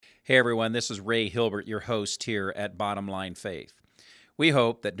Hey everyone, this is Ray Hilbert, your host here at Bottom Line Faith. We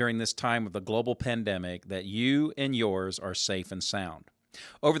hope that during this time of the global pandemic that you and yours are safe and sound.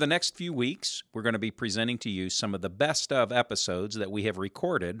 Over the next few weeks, we're going to be presenting to you some of the best of episodes that we have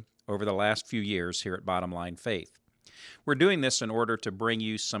recorded over the last few years here at Bottom Line Faith. We're doing this in order to bring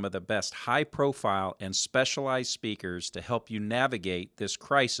you some of the best high-profile and specialized speakers to help you navigate this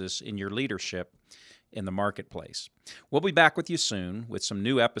crisis in your leadership in the marketplace. We'll be back with you soon with some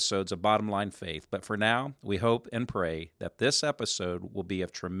new episodes of Bottom Line Faith, but for now, we hope and pray that this episode will be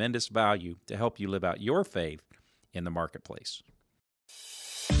of tremendous value to help you live out your faith in the marketplace.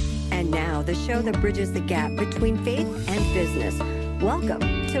 And now, the show that bridges the gap between faith and business. Welcome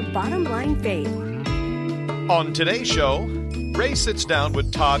to Bottom Line Faith. On today's show, Ray sits down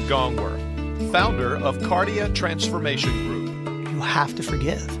with Todd Gongwer, founder of Cardia Transformation Group. You have to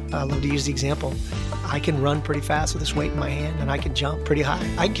forgive. I love to use the example. I can run pretty fast with this weight in my hand, and I can jump pretty high.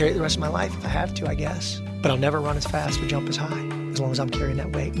 I can carry it the rest of my life if I have to, I guess. But I'll never run as fast or jump as high as long as I'm carrying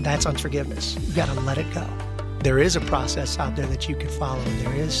that weight. And that's unforgiveness. You got to let it go. There is a process out there that you can follow.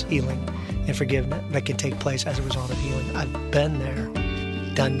 There is healing and forgiveness that can take place as a result of healing. I've been there,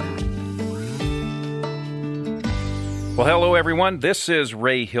 done that. Well, hello, everyone. This is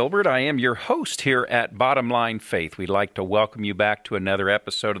Ray Hilbert. I am your host here at Bottom Line Faith. We'd like to welcome you back to another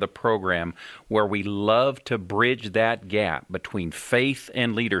episode of the program where we love to bridge that gap between faith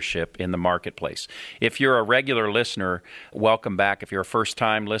and leadership in the marketplace. If you're a regular listener, welcome back. If you're a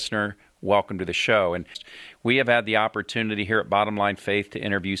first-time listener, welcome to the show. And we have had the opportunity here at Bottom Line Faith to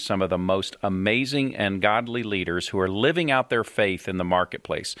interview some of the most amazing and godly leaders who are living out their faith in the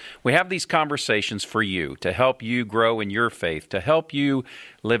marketplace. We have these conversations for you to help you grow in your faith, to help you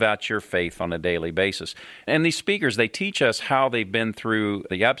live out your faith on a daily basis. And these speakers, they teach us how they've been through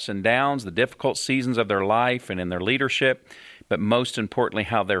the ups and downs, the difficult seasons of their life and in their leadership, but most importantly,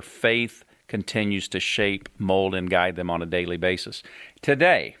 how their faith continues to shape, mold, and guide them on a daily basis.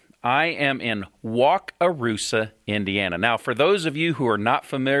 Today, I am in Wakarusa, Indiana. Now, for those of you who are not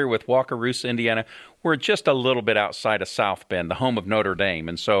familiar with Wakarusa, Indiana, we're just a little bit outside of South Bend, the home of Notre Dame.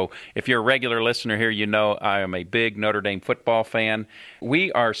 And so if you're a regular listener here, you know I am a big Notre Dame football fan.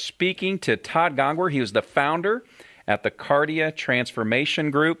 We are speaking to Todd Gongwer. He was the founder at the Cardia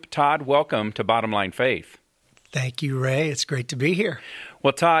Transformation Group. Todd, welcome to Bottom Line Faith. Thank you, Ray. It's great to be here.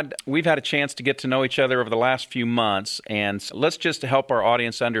 Well, Todd, we've had a chance to get to know each other over the last few months, and let's just help our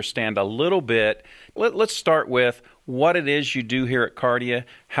audience understand a little bit. Let's start with what it is you do here at Cardia.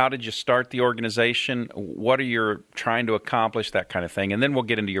 How did you start the organization? What are you trying to accomplish, that kind of thing, and then we'll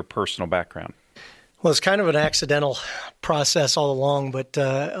get into your personal background. Well, it's kind of an accidental process all along, but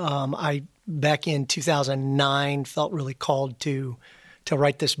I, back in 2009, felt really called to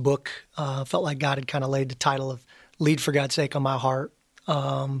write this book. Felt like God had kind of laid the title of Lead for God's Sake on my heart.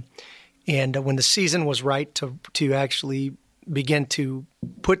 And when the season was right to actually begin to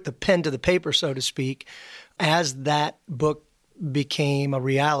put the pen to the paper, so to speak, as that book became a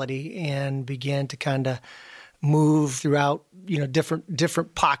reality and began to kind of move throughout,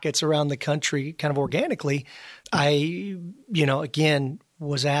 different pockets around the country kind of organically, I, again,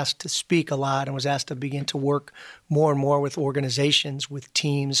 was asked to speak a lot and was asked to begin to work more and more with organizations, with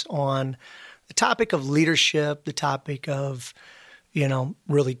teams on the topic of leadership, the topic of,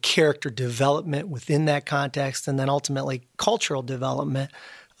 really character development within that context, and then ultimately cultural development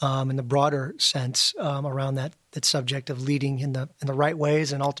in the broader sense around that subject of leading in the right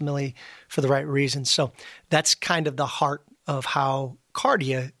ways and ultimately for the right reasons. So that's kind of the heart of how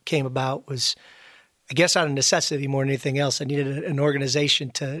Cardia came about, was, I guess, out of necessity more than anything else. I needed an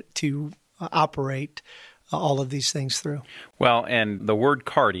organization to operate all of these things through. Well, and the word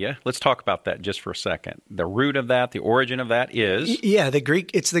cardia, let's talk about that just for a second. The root of that, the origin of that is? Yeah,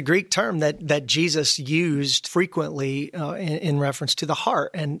 it's the Greek term that Jesus used frequently in reference to the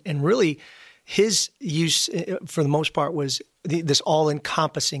heart. And really, his use, for the most part, was this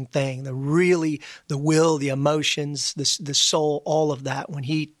all-encompassing thing, the will, the emotions, the soul, all of that. When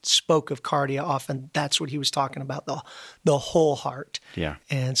he spoke of cardia, often that's what he was talking about, the whole heart. Yeah.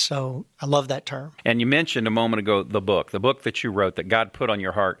 And so I love that term. And you mentioned a moment ago the book that you wrote that God put on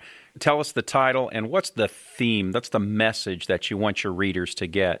your heart. Tell us the title and what's the theme, that's the message that you want your readers to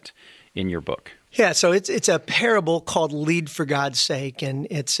get in your book. Yeah, so it's a parable called Lead for God's Sake, and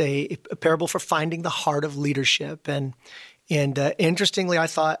it's a parable for finding the heart of leadership. And interestingly, I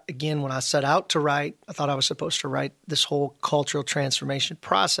thought, again, when I set out to write, I thought I was supposed to write this whole cultural transformation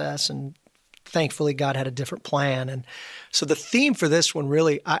process, and thankfully God had a different plan. And so the theme for this one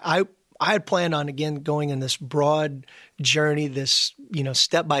really, I had planned on, again, going in this broad journey, this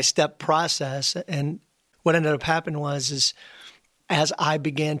step-by-step process. And what ended up happening was as I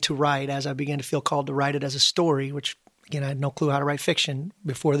began to write, as I began to feel called to write it as a story, which again, I had no clue how to write fiction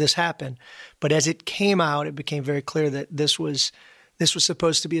before this happened. But as it came out, it became very clear that this was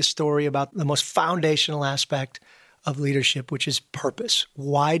supposed to be a story about the most foundational aspect of leadership, which is purpose.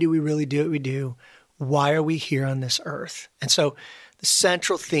 Why do we really do what we do? Why are we here on this earth? And so the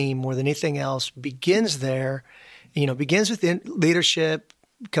central theme, more than anything else, begins there. Begins with leadership,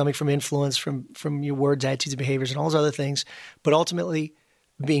 coming from influence, from your words, attitudes, and behaviors, and all those other things, but ultimately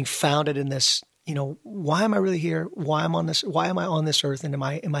being founded in this. Why am I really here? Why am I on this earth? And am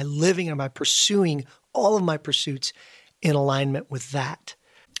I living? Am I pursuing all of my pursuits in alignment with that?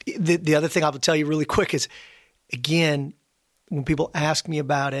 The other thing I will tell you really quick is, again, when people ask me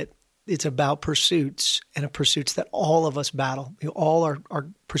about it, it's about pursuits and pursuits that all of us battle. We all are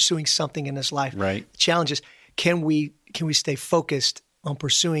pursuing something in this life. Right. The challenge is, can we stay focused on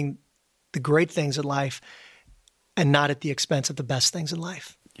pursuing the great things in life and not at the expense of the best things in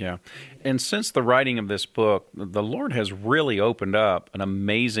life? Yeah. And since the writing of this book, the Lord has really opened up an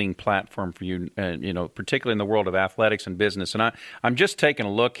amazing platform for you, particularly in the world of athletics and business. And I'm just taking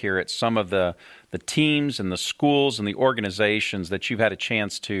a look here at some of the teams and the schools and the organizations that you've had a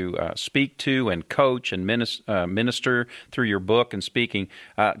chance to speak to and coach and minister through your book and speaking.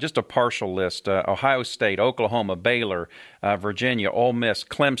 Just a partial list: Ohio State, Oklahoma, Baylor, Virginia, Ole Miss,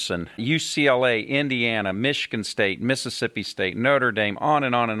 Clemson, UCLA, Indiana, Michigan State, Mississippi State, Notre Dame, on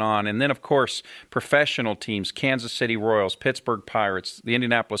and on and on. And then, of course, professional teams: Kansas City Royals, Pittsburgh Pirates, the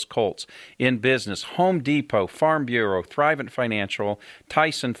Indianapolis Colts. In business: Home Depot, Farm Bureau, Thrivent Financial,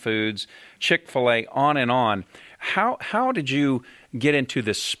 Tyson Foods, Chick-fil-A, on and on. How did you get into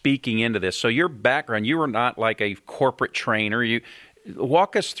this, speaking into this? So your background, you were not like a corporate trainer. You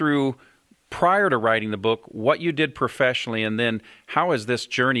walk us through, prior to writing the book, what you did professionally, and then how has this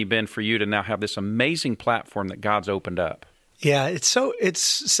journey been for you to now have this amazing platform that God's opened up? Yeah, it's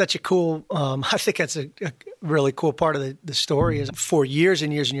such a cool, I think that's a really cool part of the story is for years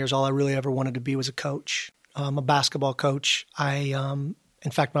and years and years, all I really ever wanted to be was a coach, a basketball coach.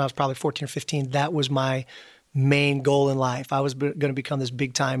 In fact, when I was probably 14 or 15, that was my main goal in life. I was going to become this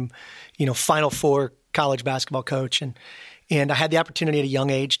big time, Final Four college basketball coach. And I had the opportunity at a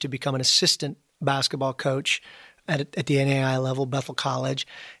young age to become an assistant basketball coach at the NAIA level, Bethel College.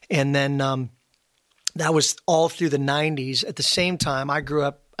 And then that was all through the 90s. At the same time, I grew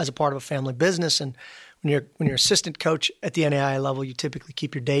up as a part of a family business. And when you're assistant coach at the NAIA level, you typically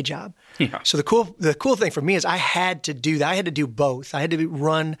keep your day job. Yeah. So the cool thing for me is I had to do that. I had to do both. I had to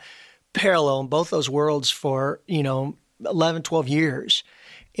run parallel in both those worlds for 11, 12 years.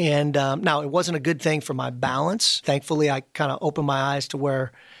 And now it wasn't a good thing for my balance. Thankfully, I kind of opened my eyes to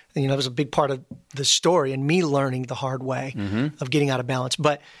where it was a big part of the story and me learning the hard way of getting out of balance.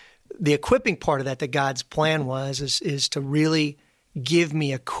 But the equipping part of that God's plan is to really give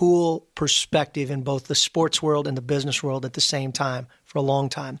me a cool perspective in both the sports world and the business world at the same time for a long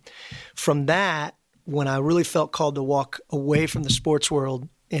time. From that, when I really felt called to walk away from the sports world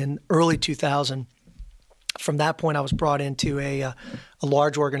in early 2000, from that point, I was brought into a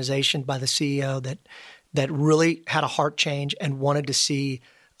large organization by the CEO that really had a heart change and wanted to see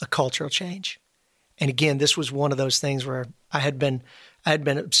a cultural change. And again, this was one of those things where I had been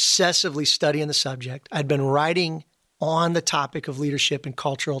obsessively studying the subject. I'd been writing on the topic of leadership and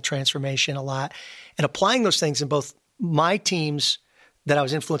cultural transformation a lot, and applying those things in both my teams that I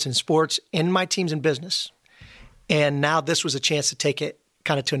was influencing in sports and my teams in business. And now this was a chance to take it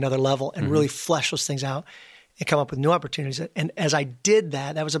kind of to another level and really flesh those things out and come up with new opportunities. And as I did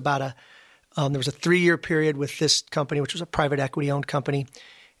that, that was about there was a 3-year period with this company, which was a private equity-owned company.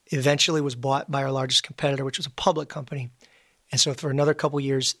 Eventually was bought by our largest competitor, which was a public company. And so for another couple of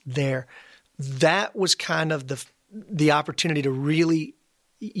years there, that was kind of the opportunity to really,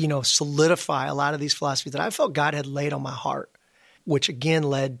 solidify a lot of these philosophies that I felt God had laid on my heart, which again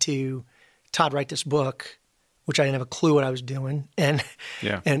led to Todd write this book, which I didn't have a clue what I was doing. And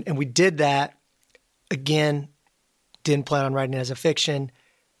we did that. Again, didn't plan on writing it as a fiction.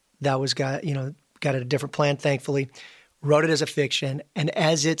 That was got a different plan, thankfully. Wrote it as a fiction. And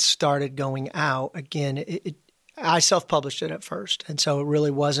as it started going out, again, I self-published it at first. And so it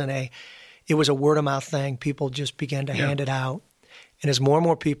really wasn't it was a word-of-mouth thing. People just began to hand it out. And as more and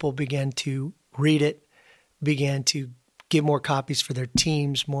more people began to read it, began to give more copies for their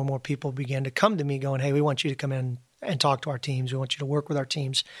teams, more and more people began to come to me going, hey, we want you to come in and talk to our teams. We want you to work with our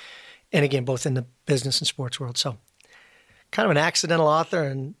teams. And again, both in the business and sports world. So kind of an accidental author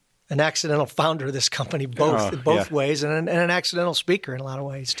and an accidental founder of this company, both ways, and an accidental speaker in a lot of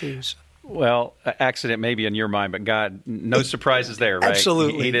ways too. So. Well, accident maybe in your mind, but God, no surprises there, right?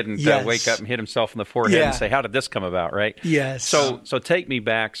 Absolutely. He didn't Yes. wake up and hit himself in the forehead and say, how did this come about, right? Yes. So take me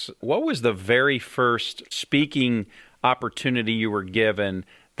back. What was the very first speaking opportunity you were given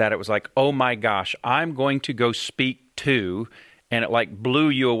that it was like, oh my gosh, I'm going to go speak to, and it like blew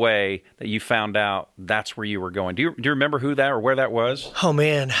you away that you found out that's where you were going? Do you remember who that or where that was? Oh,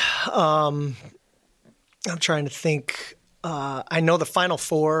 man. I'm trying to think. I know the Final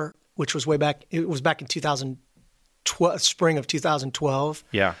Four, which was back in 2012, spring of 2012.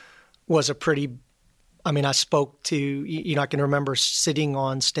 Yeah. Was a pretty, I spoke to, I can remember sitting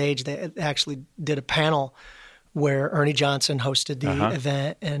on stage. They actually did a panel where Ernie Johnson hosted the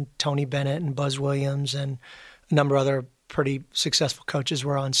event, and Tony Bennett and Buzz Williams and a number of other pretty successful coaches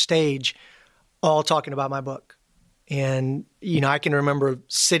were on stage, all talking about my book. And, I can remember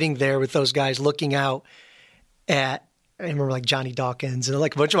sitting there with those guys looking out at, I remember like Johnny Dawkins and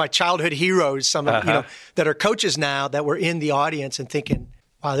like a bunch of my childhood heroes, some that are coaches now, that were in the audience, and thinking,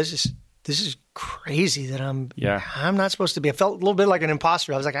 wow, this is crazy that I'm not supposed to be. I felt a little bit like an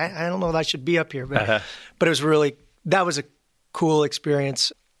imposter. I was like, I don't know that I should be up here, but it was that was a cool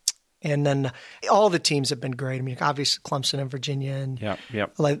experience. And then all the teams have been great. Obviously Clemson and Virginia, and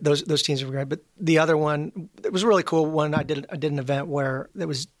like those teams were great. But the other one, it was a really cool one. I did an event where it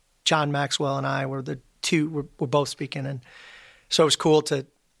was John Maxwell and I were the two. We're both speaking, and so it was cool a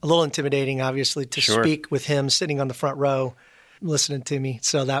little intimidating, obviously, to speak with him sitting on the front row, listening to me.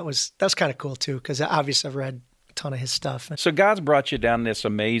 So that was kind of cool too, because obviously I've read a ton of his stuff. So God's brought you down this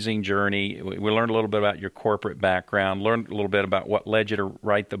amazing journey. We learned a little bit about your corporate background, learned a little bit about what led you to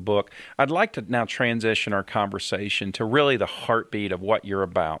write the book. I'd like to now transition our conversation to really the heartbeat of what you're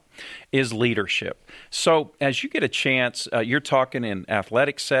about, is leadership. So as you get a chance, you're talking in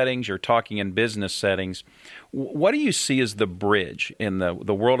athletic settings, you're talking in business settings. What do you see as the bridge in the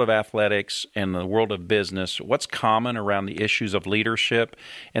world of athletics and the world of business? What's common around the issues of leadership?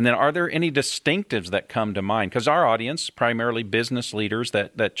 And then are there any distinctives that come to mind? Because our audience, primarily business leaders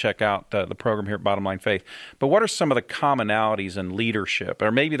that check out the program here at Bottom Line Faith. But what are some of the commonalities in leadership? Or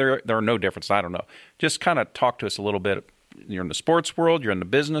maybe there are no differences. I don't know. Just kind of talk to us a little bit. You're in the sports world. You're in the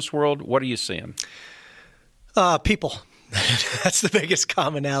business world. What are you seeing? People. That's the biggest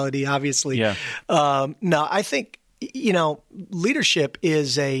commonality, obviously. Yeah. No, I think, leadership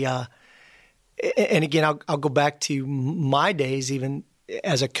is and again, I'll go back to my days, even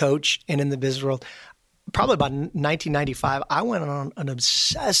as a coach and in the business world. Probably about 1995, I went on an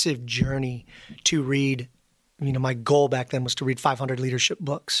obsessive journey to read, my goal back then was to read 500 leadership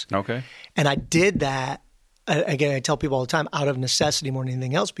books. Okay. And I did that, again, I tell people all the time, out of necessity more than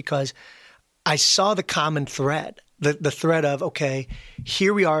anything else, because I saw the common thread. The thread of, okay,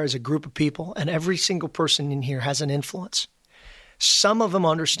 here we are as a group of people, and every single person in here has an influence. Some of them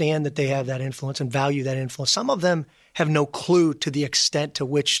understand that they have that influence and value that influence. Some of them have no clue to the extent to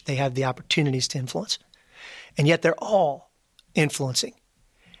which they have the opportunities to influence. And yet they're all influencing.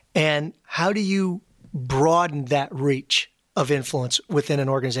 And how do you broaden that reach of influence within an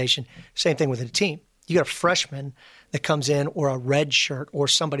organization? Same thing with a team. You got a freshman that comes in, or a red shirt, or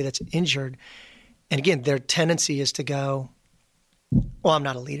somebody that's injured. And again, their tendency is to go, well, I'm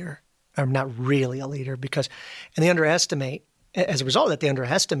not a leader. I'm not really a leader, and they underestimate, as a result of that, they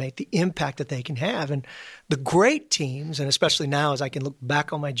underestimate the impact that they can have. And the great teams, and especially now as I can look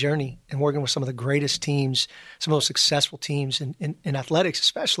back on my journey and working with some of the greatest teams, some of the most successful teams in athletics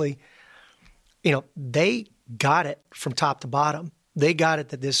especially, they got it from top to bottom. They got it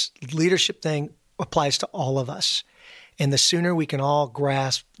that this leadership thing applies to all of us. And the sooner we can all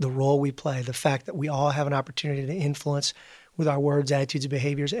grasp the role we play, the fact that we all have an opportunity to influence with our words, attitudes, and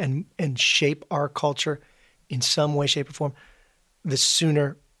behaviors, and shape our culture in some way, shape, or form, the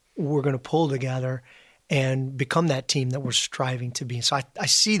sooner we're going to pull together and become that team that we're striving to be. So I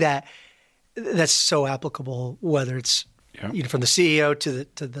see that's so applicable, whether it's from the CEO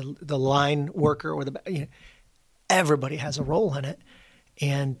to the line worker, or everybody has a role in it.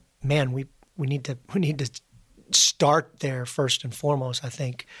 And man, we need to start there first and foremost, I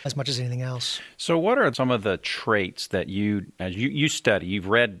think, as much as anything else. So what are some of the traits that as you study, you've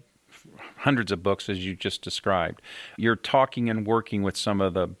read hundreds of books, as you just described. You're talking and working with some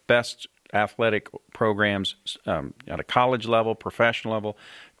of the best athletic programs at a college level, professional level,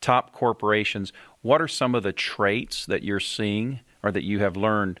 top corporations. What are some of the traits that you're seeing or that you have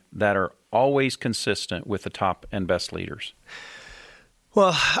learned that are always consistent with the top and best leaders?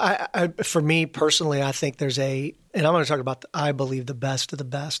 Well, for me personally, I think there's and I'm going to talk about, I believe, the best of the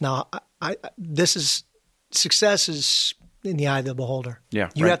best. Now, success is in the eye of the beholder. Yeah,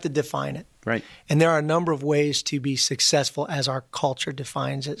 you right. have to define it. Right. And there are a number of ways to be successful as our culture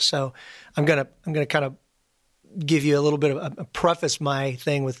defines it. So I'm gonna kind of give you a little bit of a preface my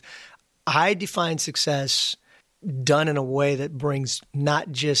thing with, I define success done in a way that brings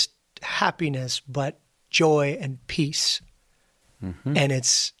not just happiness, but joy and peace. Mm-hmm. And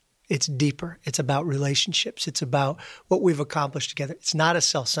it's deeper. It's about relationships. It's about what we've accomplished together. It's not a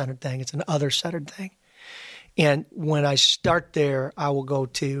self-centered thing. It's an other-centered thing. And when I start there, I will go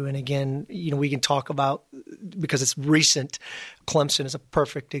to, and again, we can talk about, because it's recent, Clemson is a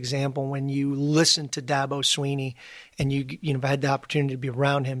perfect example. When you listen to Dabo Swinney and you've had the opportunity to be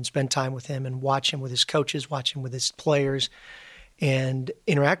around him, spend time with him and watch him with his coaches, watch him with his players and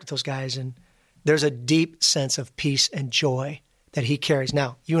interact with those guys. And there's a deep sense of peace and joy that he carries.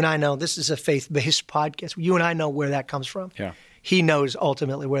 Now, you and I know this is a faith-based podcast. You and I know where that comes from. Yeah. He knows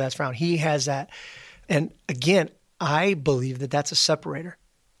ultimately where that's from. He has that. And again, I believe that that's a separator.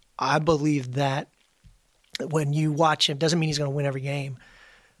 I believe that when you watch him, doesn't mean he's going to win every game,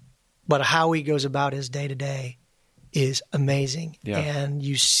 but how he goes about his day-to-day is amazing. Yeah. And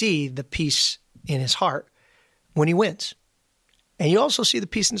you see the peace in his heart when he wins. And you also see the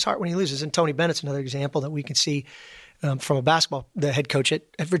peace in his heart when he loses. And Tony Bennett's another example that we can see from a basketball, the head coach at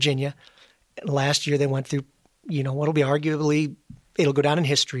Virginia. Last year they went through, what'll be arguably, it'll go down in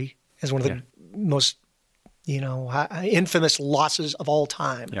history as one of the most, infamous losses of all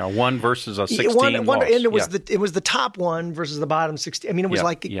time. Yeah, one versus a 16 loss. And it was yeah. it was the top one versus the bottom 16. I mean, it was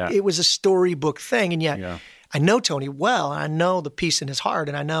it was a storybook thing. And yet I know Tony well, and I know the peace in his heart.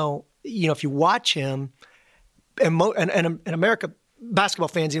 And I know, if you watch him, and America basketball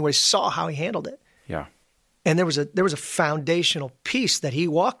fans anyway saw how he handled it. Yeah. And there was a foundational peace that he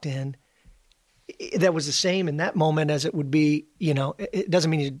walked in that was the same in that moment as it would be, it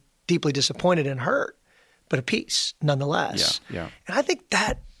doesn't mean he's deeply disappointed and hurt, but a peace nonetheless. Yeah. And I think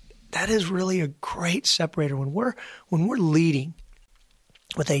that is really a great separator when we're leading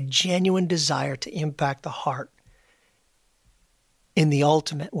with a genuine desire to impact the heart in the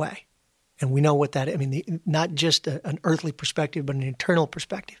ultimate way. And we know what that is. I mean, not just an earthly perspective, but an eternal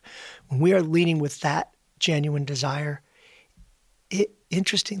perspective. When we are leading with that genuine desire, it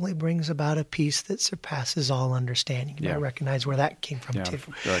interestingly brings about a peace that surpasses all understanding. You might recognize where that came from too.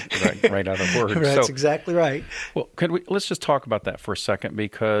 Right out of the word. That's exactly right. Well, let's just talk about that for a second,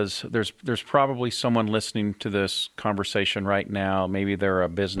 because there's probably someone listening to this conversation right now. Maybe they're a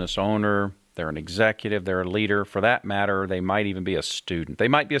business owner, they're an executive, they're a leader. For that matter, they might even be a student. They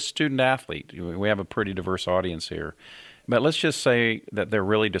might be a student athlete. We have a pretty diverse audience here. But let's just say that they're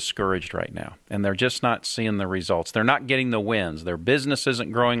really discouraged right now, and they're just not seeing the results. They're not getting the wins. Their business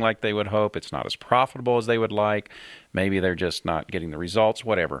isn't growing like they would hope. It's not as profitable as they would like. Maybe they're just not getting the results,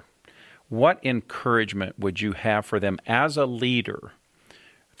 whatever. What encouragement would you have for them as a leader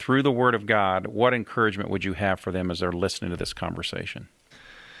through the Word of God? What encouragement would you have for them as they're listening to this conversation?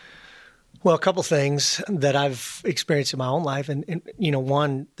 Well, a couple things that I've experienced in my own life, and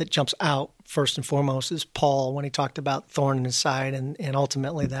one that jumps out first and foremost is Paul, when he talked about thorn in his side, and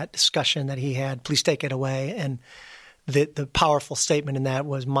ultimately that discussion that he had, please take it away. And the powerful statement in that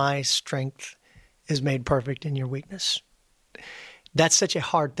was, my strength is made perfect in your weakness. That's such a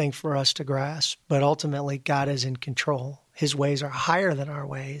hard thing for us to grasp, but ultimately God is in control. His ways are higher than our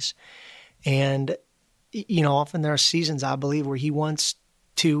ways. And, often there are seasons, I believe, where he wants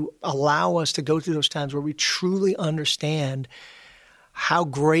to allow us to go through those times where we truly understand how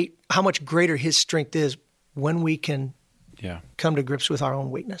much greater his strength is when we can come to grips with our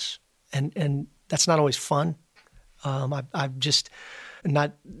own weakness. And that's not always fun. I've just,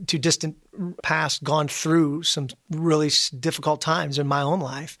 not too distant past, gone through some really difficult times in my own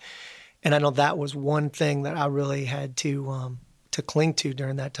life. And I know that was one thing that I really had to cling to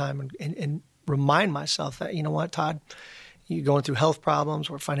during that time and remind myself that, you know what, Todd, you're going through health problems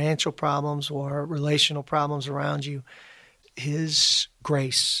or financial problems or relational problems around you, his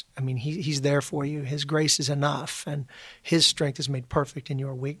grace, he's there for you. His grace is enough, and his strength is made perfect in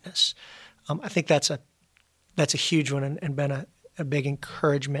your weakness. I think that's a huge one and been a big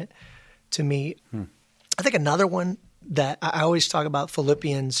encouragement to me. I think another one that I always talk about,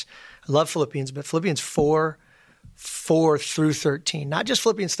 Philippians. I love Philippians, but Philippians 4 through 13, not just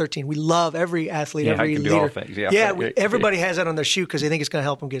Philippians 13. We love every athlete, every leader. Do all things. Everybody has that on their shoe because they think it's going to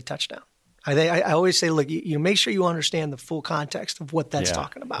help them get a touchdown. I always say, look, you make sure you understand the full context of what that's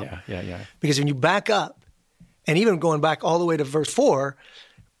talking about. Yeah. Because when you back up, and even going back all the way to verse 4,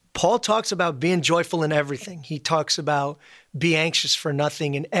 Paul talks about being joyful in everything. He talks about be anxious for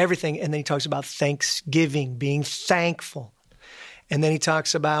nothing and everything. And then he talks about thanksgiving, being thankful. And then he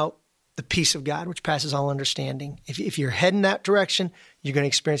talks about the peace of God, which passes all understanding. If you're heading that direction, you're going to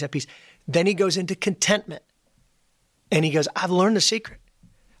experience that peace. Then he goes into contentment. And he goes, I've learned the secret.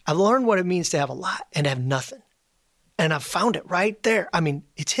 I've learned what it means to have a lot and have nothing. And I've found it right there. I mean,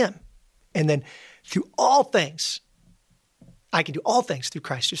 it's him. And then through all things, I can do all things through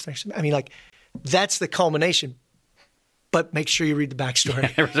Christ who strengthens me. I mean, like, that's the culmination. But make sure you read the backstory.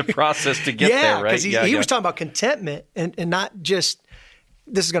 Yeah, there was a process to get there, right? Because he was talking about contentment and not just,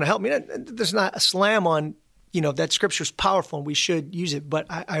 this is going to help me. There's not a slam on, that scripture's powerful and we should use it. But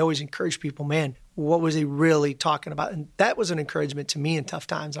I always encourage people, man, what was he really talking about? And that was an encouragement to me in tough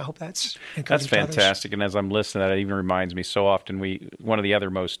times. I hope that's encouraging to others. Fantastic. And as I'm listening, that even reminds me so often, one of the other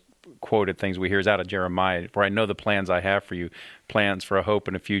most quoted things we hear is out of Jeremiah, for I know the plans I have for you, plans for a hope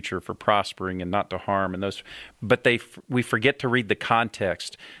and a future, for prospering and not to harm. And those, but we forget to read the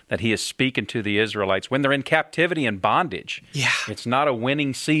context that he is speaking to the Israelites when they're in captivity and bondage. Yeah. It's not a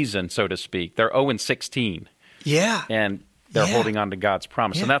winning season, so to speak. They're 0-16. Yeah. And they're holding on to God's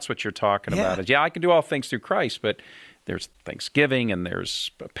promise. Yeah. And that's what you're talking about. Is, I can do all things through Christ, but there's thanksgiving and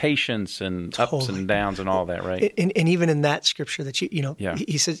there's patience and ups and downs and all that, right? And even in that scripture that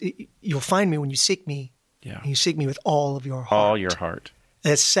he says, you'll find me when you seek me. Yeah. And you seek me with all of your heart. All your heart.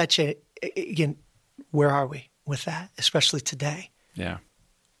 That's such again, where are we with that, especially today? Yeah.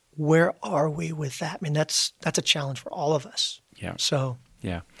 Where are we with that? I mean, that's a challenge for all of us. Yeah. So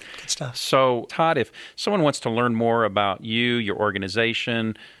yeah. Good stuff. So, Todd, if someone wants to learn more about you, your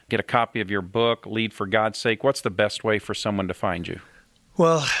organization, get a copy of your book, Lead for God's Sake, what's the best way for someone to find you?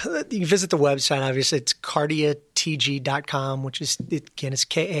 Well, you can visit the website, obviously. It's cardiatg.com, which is, again, it's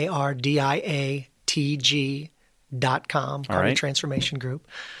KARDIATG.com, Cardia Transformation Group.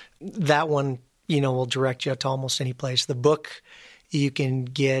 That one, will direct you to almost any place. The book you can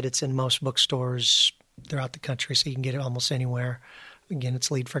get, it's in most bookstores throughout the country, so you can get it almost anywhere. Again, it's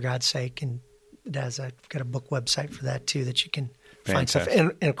Lead for God's Sake, and I've got a book website for that too that you can find stuff.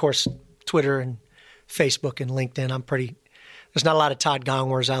 And of course, Twitter and Facebook and LinkedIn. There's not a lot of Todd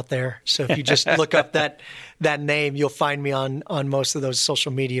Gongwers out there, so if you just look up that name, you'll find me on most of those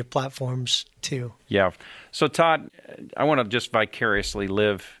social media platforms too. Yeah. So Todd, I want to just vicariously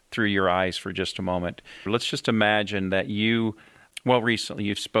live through your eyes for just a moment. Let's just imagine that recently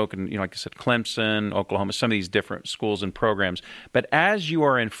you've spoken, like I said, Clemson, Oklahoma, some of these different schools and programs. But as you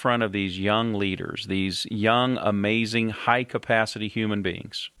are in front of these young leaders, these young, amazing, high-capacity human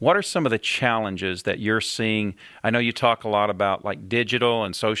beings, what are some of the challenges that you're seeing? I know you talk a lot about like digital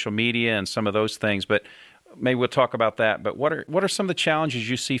and social media and some of those things, but maybe we'll talk about that. But what are some of the challenges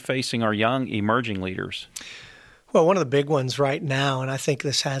you see facing our young, emerging leaders? Well, one of the big ones right now, and I think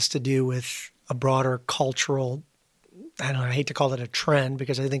this has to do with a broader cultural, I hate to call it a trend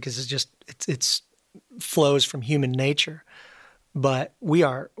because I think this is just it's flows from human nature, but we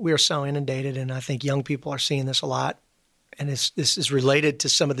are so inundated, and I think young people are seeing this a lot, and this is related to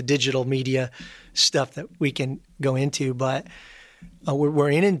some of the digital media stuff that we can go into, but we're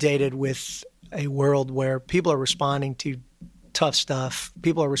inundated with a world where people are responding to tough stuff.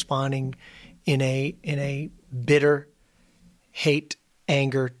 People are responding in a bitter, hate,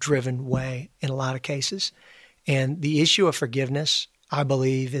 anger-driven way in a lot of cases. And the issue of forgiveness, I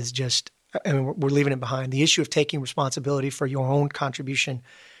believe, is just, we're leaving it behind. The issue of taking responsibility for your own contribution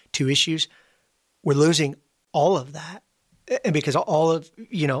to issues, we're losing all of that. And because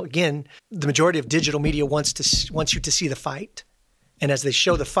again, the majority of digital media wants you to see the fight. And as they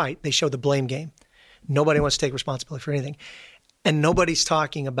show the fight, they show the blame game. Nobody wants to take responsibility for anything. And nobody's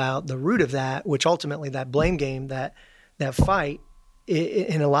talking about the root of that, which ultimately that blame game, that fight,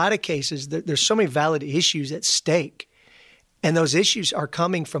 in a lot of cases, there's so many valid issues at stake, and those issues are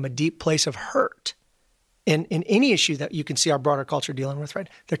coming from a deep place of hurt. In any issue that you can see our broader culture dealing with, right?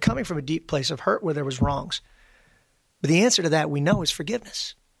 They're coming from a deep place of hurt where there was wrongs. But the answer to that we know is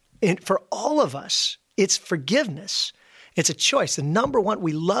forgiveness. And for all of us, it's forgiveness. It's a choice. The number one,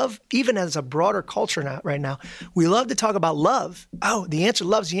 we love, even as a broader culture right now, we love to talk about love. Oh, the answer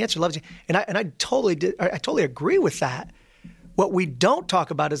loves the answer loves you. And I totally agree with that. What we don't talk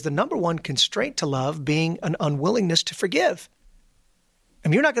about is the number one constraint to love being an unwillingness to forgive. I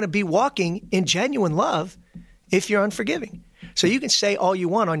mean, you're not going to be walking in genuine love if you're unforgiving. So you can say all you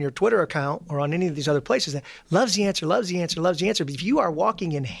want on your Twitter account or on any of these other places that loves the answer, loves the answer, loves the answer. But if you are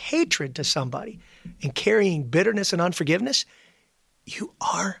walking in hatred to somebody and carrying bitterness and unforgiveness, you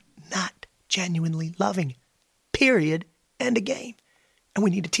are not genuinely loving, period, end of game. And we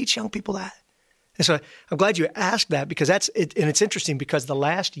need to teach young people that. And so I'm glad you asked that because that's it. And it's interesting because the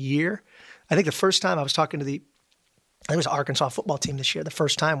last year, I think the first time I was talking to it was Arkansas football team this year, the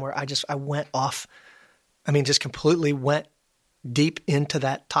first time where I went off. I mean, just completely went deep into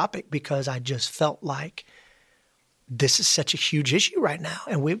that topic because I just felt like this is such a huge issue right now.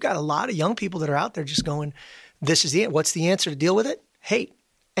 And we've got a lot of young people that are out there just going, what's the answer to deal with it? Hate,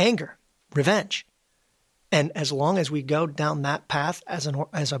 anger, revenge. And as long as we go down that path as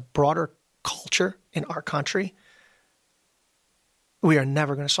a broader culture in our country, we are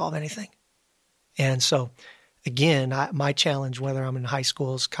never going to solve anything. And so, again, my challenge, whether I'm in high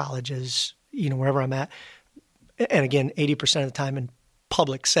schools, colleges, wherever I'm at, and again, 80% of the time in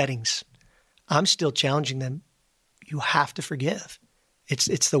public settings, I'm still challenging them. You have to forgive.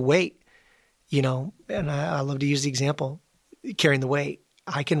 It's the weight, and I love to use the example, carrying the weight.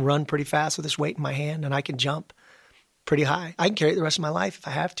 I can run pretty fast with this weight in my hand, and I can jump pretty high. I can carry it the rest of my life if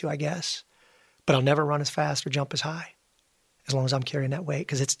I have to, I guess. But I'll never run as fast or jump as high as long as I'm carrying that weight,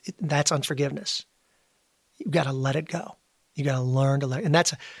 because that's unforgiveness. You've got to let it go. You got to learn to let it. And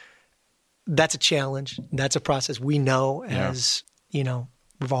that's a challenge. That's a process. We know as,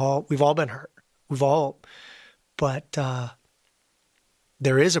 we've all been hurt. But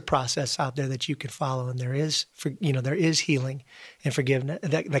there is a process out there that you can follow, and there is healing and forgiveness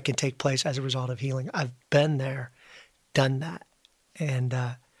that can take place as a result of healing. I've been there, done that, and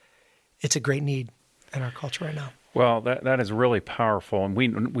it's a great need in our culture right now. Well, that is really powerful, and we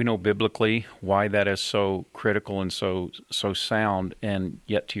know biblically why that is so critical and so sound. And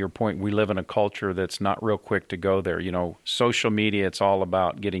yet, to your point, we live in a culture that's not real quick to go there. Social media, it's all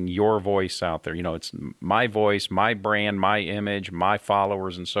about getting your voice out there. It's my voice, my brand, my image, my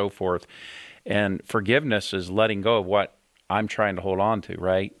followers, and so forth. And forgiveness is letting go of what I'm trying to hold on to,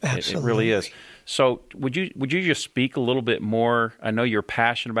 right? Absolutely. It really is. So would you just speak a little bit more? I know you're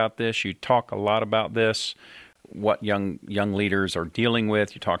passionate about this. You talk a lot about this, what young leaders are dealing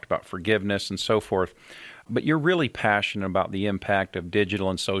with. You talked about forgiveness and so forth. But you're really passionate about the impact of digital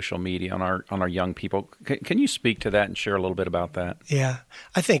and social media on our young people. Can you speak to that and share a little bit about that? Yeah.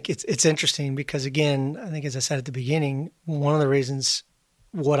 I think it's interesting because, again, I think as I said at the beginning, one of the reasons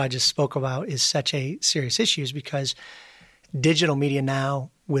what I just spoke about is such a serious issue is because digital media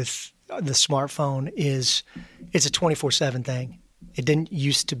now with the smartphone it's a 24/7 thing. It didn't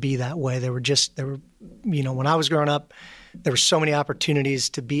used to be that way. There were when I was growing up, there were so many opportunities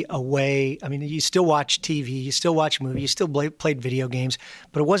to be away. I mean, you still watch TV, you still watch movies, you still played video games,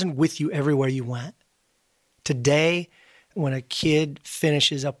 but it wasn't with you everywhere you went. Today, when a kid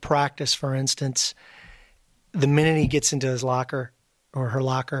finishes a practice, for instance, the minute he gets into his locker or her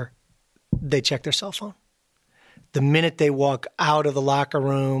locker, they check their cell phone. The minute they walk out of the locker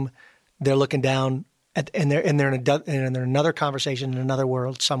room, they're looking down and they're in another conversation in another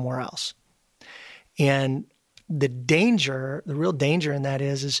world somewhere else. And the real danger in that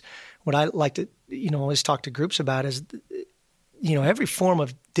is what I like to, always talk to groups about is, every form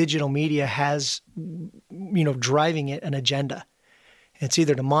of digital media has, driving it an agenda. It's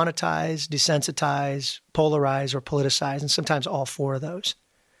either to monetize, desensitize, polarize, or politicize, and sometimes all four of those.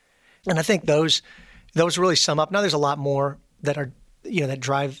 And I think those really sum up. Now there's a lot more that are, that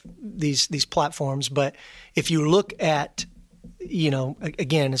drive these platforms. But if you look at,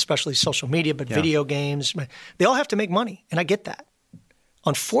 again, especially social media, but video games, they all have to make money. And I get that.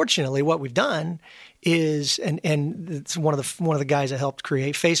 Unfortunately, what we've done is, and it's one of the guys that helped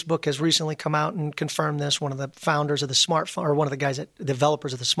create Facebook has recently come out and confirmed this. One of the founders of the smartphone, or one of the guys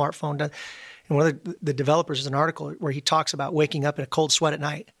developers of the smartphone, and one of the developers is an article where he talks about waking up in a cold sweat at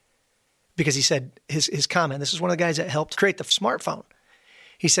night. Because he said, his comment, this is one of the guys that helped create the smartphone.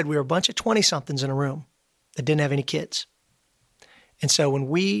 He said, we were a bunch of 20-somethings in a room that didn't have any kids. And so when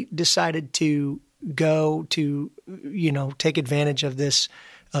we decided to go to, take advantage of this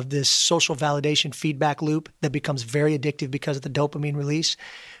social validation feedback loop that becomes very addictive because of the dopamine release,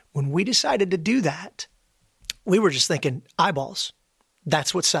 when we decided to do that, we were just thinking eyeballs.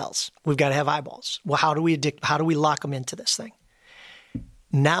 That's what sells. We've got to have eyeballs. Well, how do we lock them into this thing?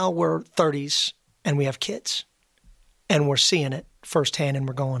 Now we're 30s and we have kids and we're seeing it firsthand and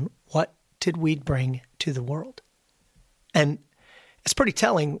we're going, what did we bring to the world? And it's pretty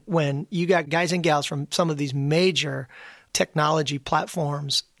telling when you got guys and gals from some of these major technology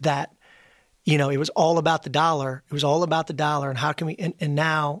platforms that, it was all about the dollar. It was all about the dollar and how can we, and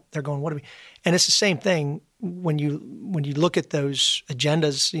now they're going, what do we, and it's the same thing when you look at those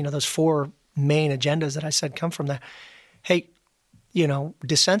agendas, those four main agendas that I said come from that. Hey,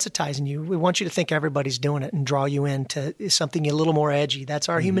 desensitizing you. We want you to think everybody's doing it and draw you into something a little more edgy. That's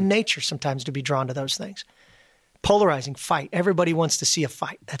our human nature sometimes to be drawn to those things. Polarizing, fight. Everybody wants to see a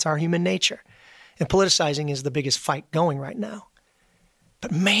fight. That's our human nature. And politicizing is the biggest fight going right now.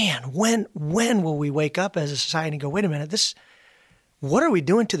 But man, when will we wake up as a society and go, wait a minute, what are we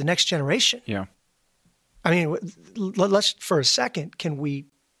doing to the next generation? Yeah. I mean, let's for a second, can we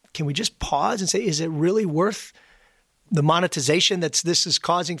just pause and say, is it really worth the monetization this is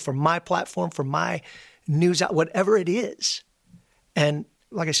causing for my platform, for my news, whatever it is? And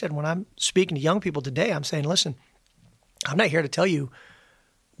like I said, when I'm speaking to young people today, I'm saying, listen, I'm not here to tell you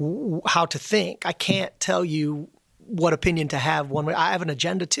how to think. I can't tell you what opinion to have one way. I have an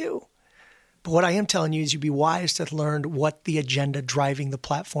agenda too. But what I am telling you is you'd be wise to learn what the agenda driving the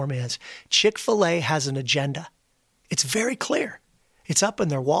platform is. Chick-fil-A has an agenda. It's very clear. It's up in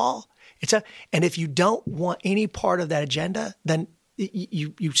their wall. And if you don't want any part of that agenda, then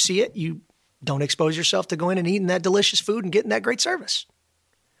you see it. You don't expose yourself to going and eating that delicious food and getting that great service.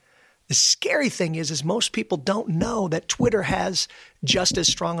 The scary thing is most people don't know that Twitter has just as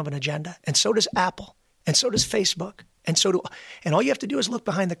strong of an agenda, and so does Apple, and so does Facebook, and all you have to do is look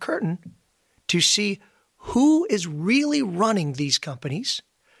behind the curtain to see who is really running these companies,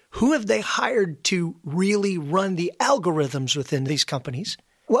 who have they hired to really run the algorithms within these companies,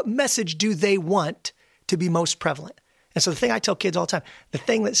 what message do they want to be most prevalent. And so the thing I tell kids all the time, the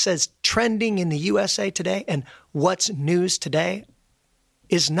thing that says trending in the USA today and what's news today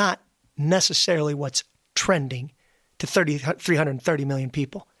is not necessarily what's trending to 330 million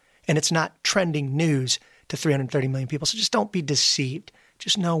people. And it's not trending news to 330 million people. So just don't be deceived.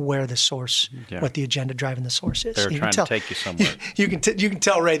 Just know where the source, what the agenda driving the source is. They're trying to take you somewhere. You can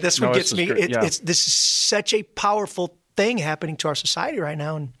tell, Ray, this one gets me. This is such a powerful thing happening to our society right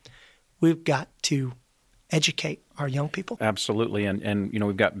now. And we've got to educate our young people. Absolutely. And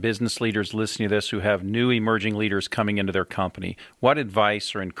we've got business leaders listening to this who have new emerging leaders coming into their company. What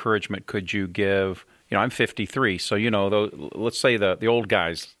advice or encouragement could you give? I'm 53, so, let's say the old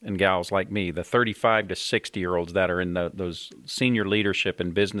guys and gals like me, the 35 to 60-year-olds that are in those senior leadership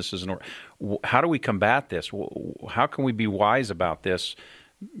in businesses. How do we combat this? How can we be wise about this?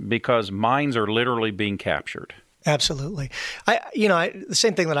 Because minds are literally being captured. Absolutely. The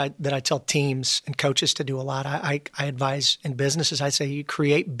same thing that I tell teams and coaches to do a lot. I advise in businesses. I say you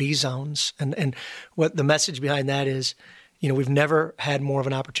create B zones, and what the message behind that is, we've never had more of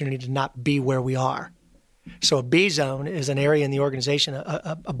an opportunity to not be where we are. So a B zone is an area in the organization,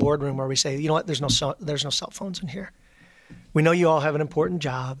 a boardroom where we say, you know what, there's no cell phones in here. We know you all have an important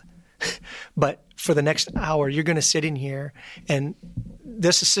job, but for the next hour, you're going to sit in here and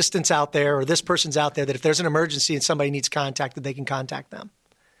this assistant's out there or this person's out there that if there's an emergency and somebody needs contact, that they can contact them.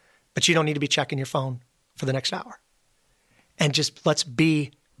 But you don't need to be checking your phone for the next hour. And just let's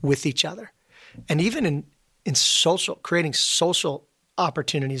be with each other. And even in creating social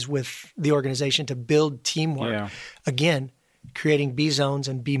opportunities with the organization to build teamwork. Yeah. Again, creating B zones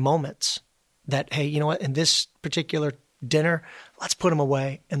and B moments that, hey, you know what, in this particular dinner, let's put them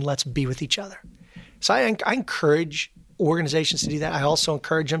away and let's be with each other. So I encourage organizations to do that. I also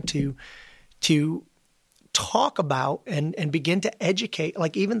encourage them to talk about and begin to educate,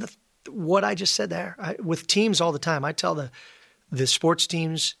 like even what I just said there with teams all the time. I tell the sports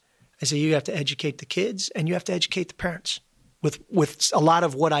teams, I say, you have to educate the kids and you have to educate the parents with a lot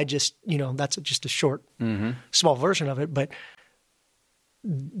of what I just, that's just a short, small version of it. But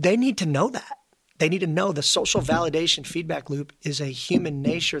they need to know that. They need to know the social validation feedback loop is a human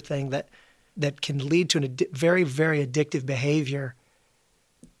nature thing that can lead to a very, very addictive behavior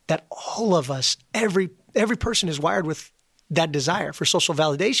that all of us, every person is wired with that desire for social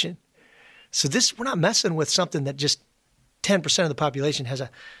validation. So we're not messing with something that just 10% of the population has a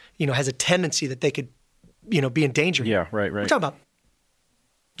tendency that they could, be in danger. Yeah, right. We're talking about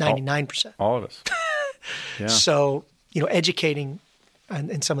 99%. All of us. Yeah. So, educating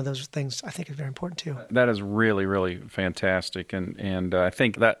and some of those things I think is very important too. That is really, really fantastic. And I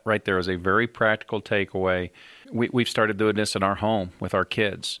think that right there is a very practical takeaway. We've started doing this in our home with our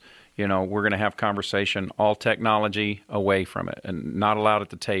kids. We're going to have conversation, all technology away from it and not allowed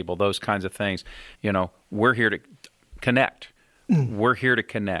at the table, those kinds of things. We're here to connect. We're here to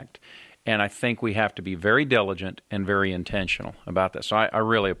connect. And I think we have to be very diligent and very intentional about this. So I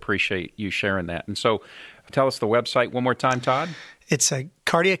really appreciate you sharing that. And so tell us the website one more time, Todd. It's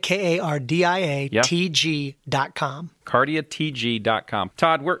Kardia, KARDIATG.com. KardiaTG.com.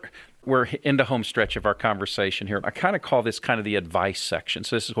 Todd, we're in the home stretch of our conversation here. I kind of call this kind of the advice section.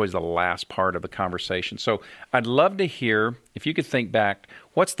 So this is always the last part of the conversation. So I'd love to hear, if you could think back,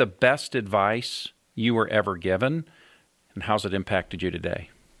 what's the best advice you were ever given, and how's it impacted you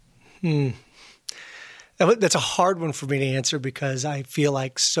today? That's a hard one for me to answer because I feel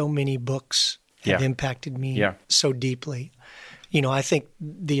like so many books have impacted me so deeply. I think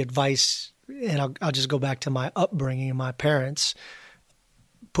the advice, and I'll just go back to my upbringing and my parents,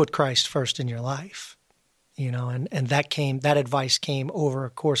 put Christ first in your life, and that advice came over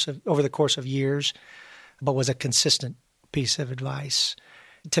the course of years. but was a consistent piece of advice.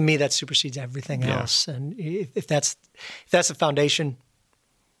 To me, that supersedes everything else. And if that's the foundation,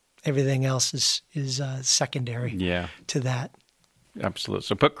 everything else is secondary to that. Absolutely.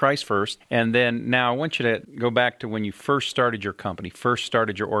 So put Christ first. And then now I want you to go back to when you first started your company, first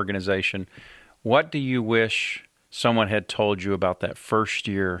started your organization. What do you wish someone had told you about that first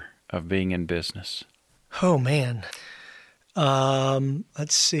year of being in business? Oh, man.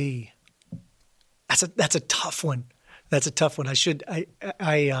 Let's see. That's a tough one. That's a tough one. I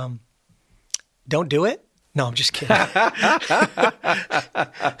don't do it? No, I'm just kidding.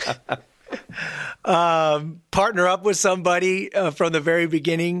 Partner up with somebody from the very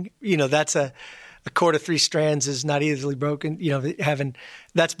beginning. That's a cord of 3 strands is not easily broken.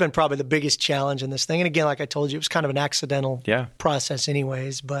 That's been probably the biggest challenge in this thing. And again, like I told you, it was kind of an accidental process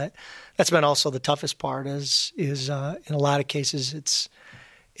anyways, but that's been also the toughest part is in a lot of cases, it's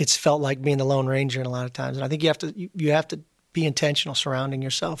felt like being the Lone Ranger in a lot of times. And I think you have to be intentional surrounding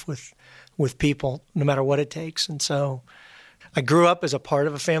yourself with people, no matter what it takes. And so I grew up as a part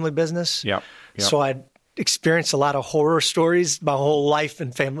of a family business. Yep. So I'd experienced a lot of horror stories my whole life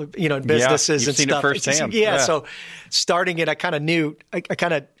in family, in businesses and seen stuff. It firsthand. So starting it, I kind of knew,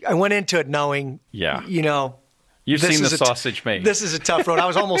 I went into it knowing, You've seen the sausage made. This is a tough road. I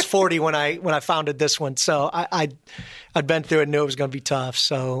was almost 40 when I founded this one. So I'd been through it and knew it was going to be tough.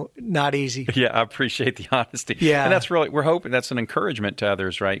 So not easy. Yeah, I appreciate the honesty. Yeah. And we're hoping that's an encouragement to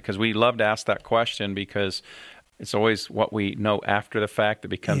others, right? Because we love to ask that question because it's always what we know after the fact that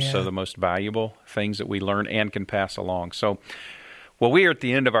becomes so the most valuable things that we learn and can pass along. So, well, we are at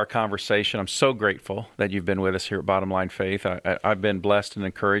the end of our conversation. I'm so grateful that you've been with us here at Bottom Line Faith. I've been blessed and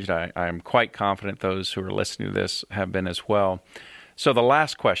encouraged. I'm quite confident those who are listening to this have been as well. So the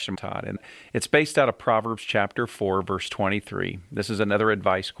last question, Todd, and it's based out of Proverbs chapter 4, verse 23. This is another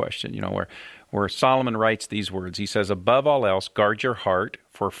advice question, where Solomon writes these words. He says, "Above all else, guard your heart,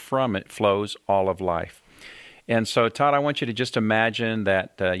 for from it flows all of life." And so, Todd, I want you to just imagine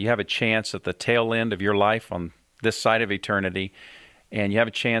that you have a chance at the tail end of your life on this side of eternity, and you have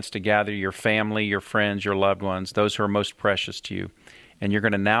a chance to gather your family, your friends, your loved ones, those who are most precious to you. And you're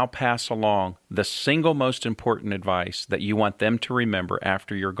going to now pass along the single most important advice that you want them to remember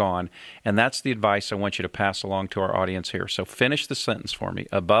after you're gone. And that's the advice I want you to pass along to our audience here. So finish the sentence for me.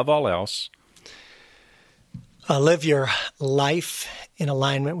 Above all else, live your life in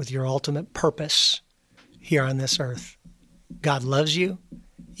alignment with your ultimate purpose here on this earth. God loves you.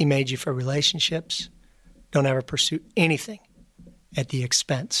 He made you for relationships. Don't ever pursue anything at the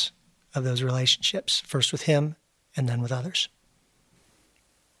expense of those relationships, first with Him and then with others.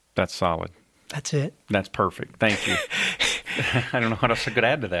 That's solid. That's it. That's perfect. Thank you. I don't know what else I could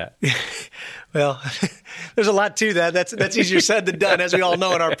add to that. Well, there's a lot to that. That's easier said than done, as we all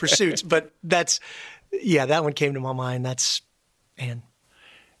know in our pursuits. But that one came to my mind. Yeah,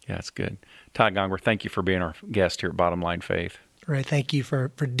 that's good. Todd Gongwer, thank you for being our guest here at Bottom Line Faith. Right. Thank you for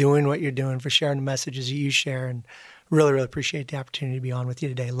doing what you're doing, for sharing the messages that you share, and really, really appreciate the opportunity to be on with you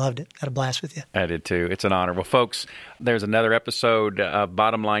today. Loved it. Had a blast with you. I did too. It's an honor. Well, folks, there's another episode of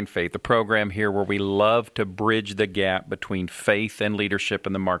Bottom Line Faith, the program here where we love to bridge the gap between faith and leadership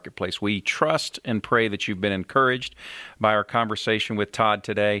in the marketplace. We trust and pray that you've been encouraged by our conversation with Todd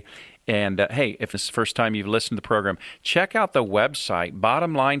today. And hey, if it's the first time you've listened to the program, check out the website,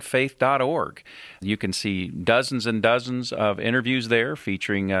 bottomlinefaith.org. You can see dozens and dozens of interviews there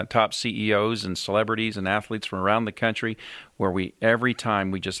featuring top CEOs and celebrities and athletes from around the country, where every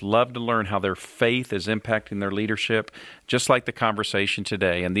time we just love to learn how their faith is impacting their leadership, just like the conversation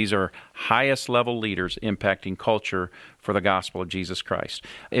today. And these are highest level leaders impacting culture for the gospel of Jesus Christ.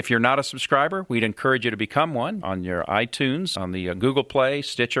 If you're not a subscriber, we'd encourage you to become one on your iTunes, on the Google Play,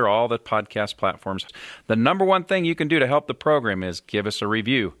 Stitcher, all the podcast platforms. The number one thing you can do to help the program is give us a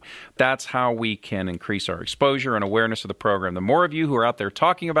review. That's how we can increase our exposure and awareness of the program. The more of you who are out there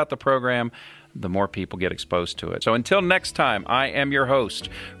talking about the program, the more people get exposed to it. So until next time, I am your host,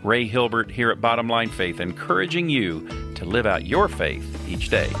 Ray Hilbert, here at Bottom Line Faith, encouraging you to live out your faith each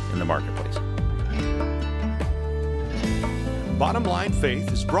day in the marketplace. Bottom Line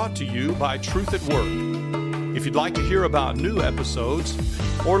Faith is brought to you by Truth at Work. If you'd like to hear about new episodes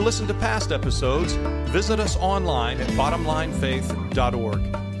or listen to past episodes, visit us online at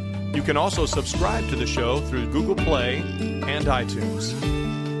bottomlinefaith.org. You can also subscribe to the show through Google Play and iTunes.